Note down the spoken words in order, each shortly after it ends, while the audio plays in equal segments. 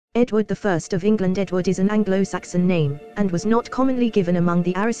Edward I of England. Edward is an Anglo-Saxon name, and was not commonly given among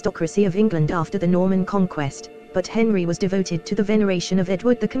the aristocracy of England after the Norman conquest, but Henry was devoted to the veneration of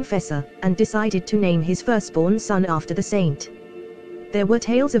Edward the Confessor, and decided to name his firstborn son after the saint. There were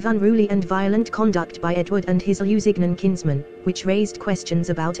tales of unruly and violent conduct by Edward and his Lusignan kinsmen, which raised questions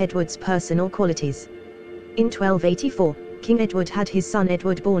about Edward's personal qualities. In 1284, King Edward had his son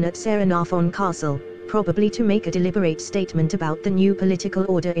Edward born at Caernarfon Castle, probably to make a deliberate statement about the new political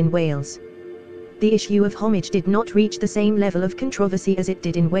order in Wales. The issue of homage did not reach the same level of controversy as it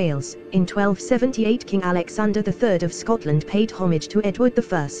did in Wales. In 1278, King Alexander III of Scotland paid homage to Edward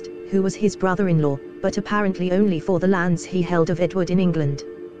I, who was his brother-in-law, but apparently only for the lands he held of Edward in England.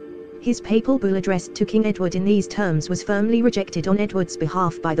 His papal bull addressed to King Edward in these terms was firmly rejected on Edward's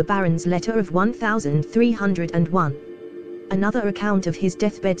behalf by the Baron's letter of 1301. Another account of his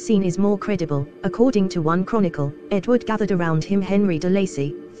deathbed scene is more credible. According to one chronicle, Edward gathered around him Henry de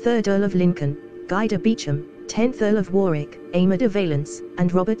Lacy, 3rd Earl of Lincoln, Guy de Beauchamp, 10th Earl of Warwick, Aymer de Valence,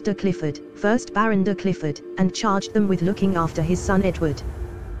 and Robert de Clifford, 1st Baron de Clifford, and charged them with looking after his son Edward.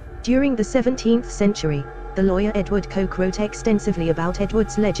 During the 17th century, the lawyer Edward Coke wrote extensively about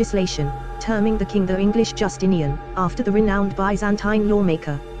Edward's legislation, terming the king the English Justinian, after the renowned Byzantine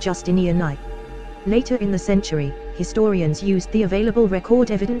lawmaker, Justinian I. Later in the century, historians used the available record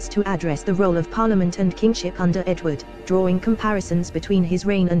evidence to address the role of Parliament and kingship under Edward, drawing comparisons between his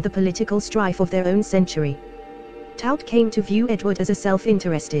reign and the political strife of their own century. Tout came to view Edward as a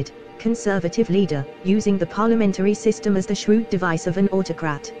self-interested, conservative leader, using the parliamentary system as the shrewd device of an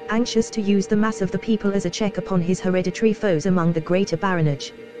autocrat, anxious to use the mass of the people as a check upon his hereditary foes among the greater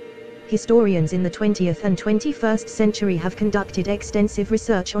baronage. Historians in the 20th and 21st century have conducted extensive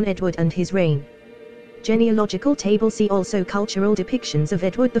research on Edward and his reign. Genealogical table. See also cultural depictions of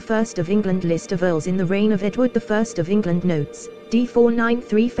Edward I of England. List of earls in the reign of Edward I of England. Notes,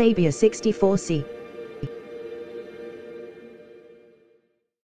 D493 Fabia 64c.